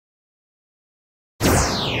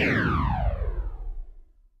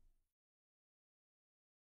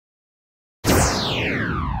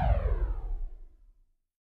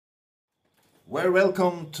Well,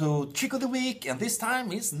 welcome to Trick of the Week, and this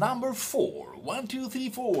time is number 4. 1, 2, 3,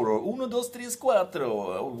 4, or 1, 2, 3, 4,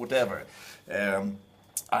 or whatever.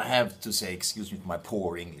 I have to say, excuse me for my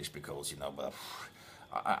poor English, because, you know, but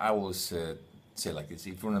I always say like this: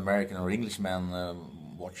 if you're an American or Englishman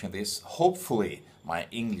watching this, hopefully my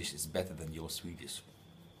English is better than your Swedish.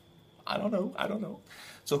 I don't know.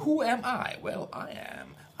 So who am I? Well,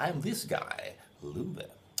 I'm this guy, Lube.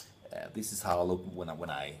 This is how I look when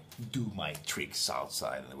I do my tricks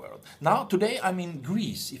outside in the world. Now, today I'm in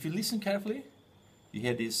Greece. If you listen carefully, you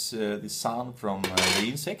hear this sound from the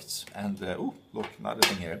insects. And oh, look, another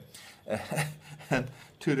thing here. And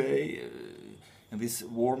today, in this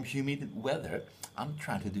warm, humid weather, I'm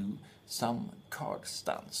trying to do some card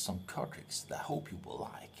stunts, some card tricks that I hope you will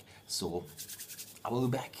like. So I will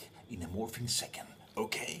be back in a morphing second.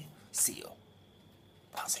 Okay, see you.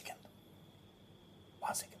 1 second.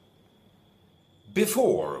 1 second.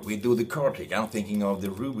 Before we do the card trick, I'm thinking of the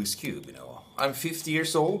Rubik's Cube, you know. I'm 50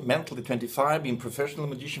 years old, mentally 25, been professional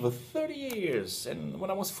magician for 30 years. And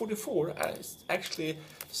when I was 44, I actually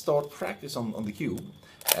started practice on the cube.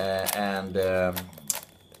 The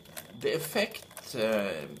effect,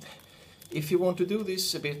 if you want to do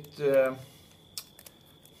this a bit, the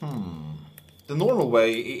normal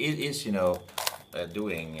way is, you know,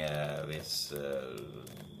 doing this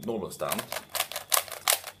normal stunt.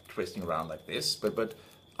 Twisting around like this, but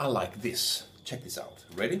I like this. Check this out.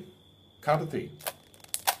 Ready? Count to 3.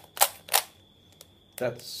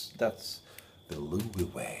 That's the Louis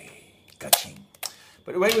way. Gotching.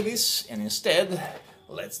 But away with this, and instead,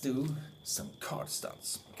 let's do some card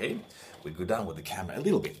stunts. Okay? We go down with the camera a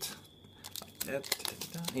little bit.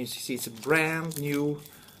 You see, it's a brand new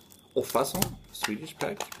Offason Swedish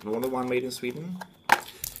pack. Another one made in Sweden.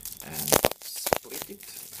 And split it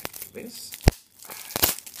like this.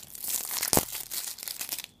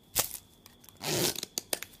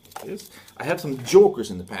 This. I have some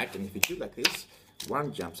jokers in the pack, and if you do like this,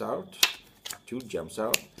 1 jumps out, 2 jumps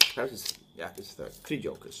out, perhaps it's 3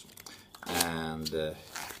 jokers, and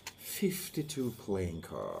 52 playing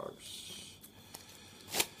cards.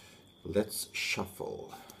 Let's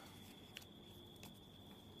shuffle.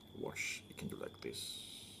 Watch, you can do like this.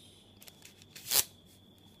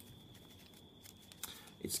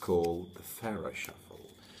 It's called the Farah shuffle.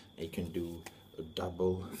 You can do a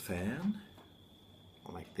double fan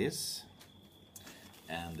like this,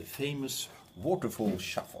 and the famous waterfall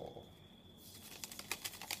shuffle.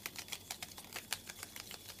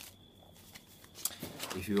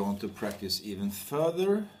 If you want to practice even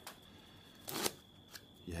further,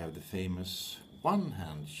 you have the famous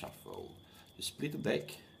one-hand shuffle. You split the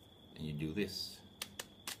deck and you do this.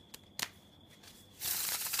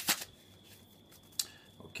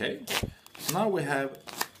 Okay, so now we have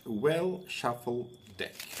a well-shuffled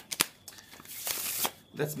deck.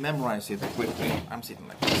 Let's memorize it quickly. I'm sitting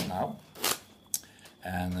like this now.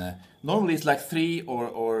 And normally it's like 3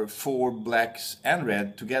 or 4 blacks and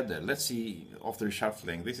red together. Let's see after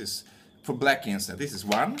shuffling. This is for black instant. This is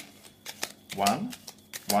 1, 1,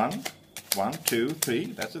 1, 1, 2, 3.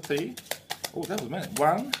 That's a 3. Oh, that was many.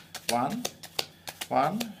 1, 1,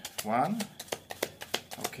 1, 1.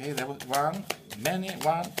 Okay, that was 1. Many,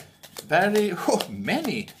 1. Very, oh,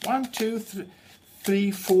 many. 1, 2, 3.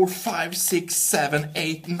 3, 4, 5, 6, 7,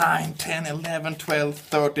 8, 9, 10, 11, 12,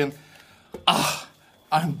 13. Ah,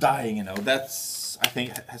 I'm dying, you know. That's, I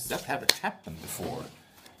think, has that ever happened before?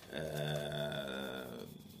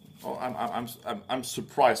 I'm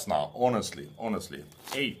surprised now, honestly.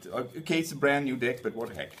 8. Okay, it's a brand new deck, but what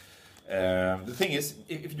the heck. The thing is,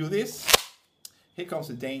 if you do this, here comes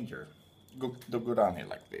the danger. Go down here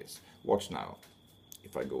like this. Watch now.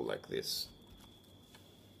 If I go like this.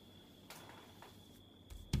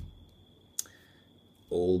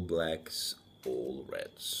 All blacks, all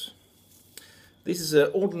reds. This is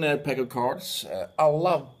an ordinary pack of cards. I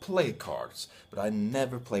love play cards, but I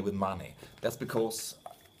never play with money. That's because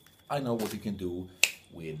I know what you can do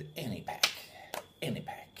with any pack. Any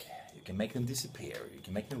pack. You can make them disappear. You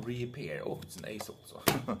can make them reappear. Oh, it's an ace also.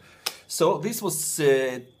 So this was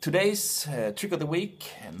today's Trick of the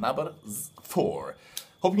Week, number 4.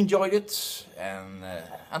 Hope you enjoyed it. And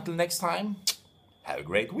until next time, have a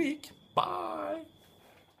great week. Bye.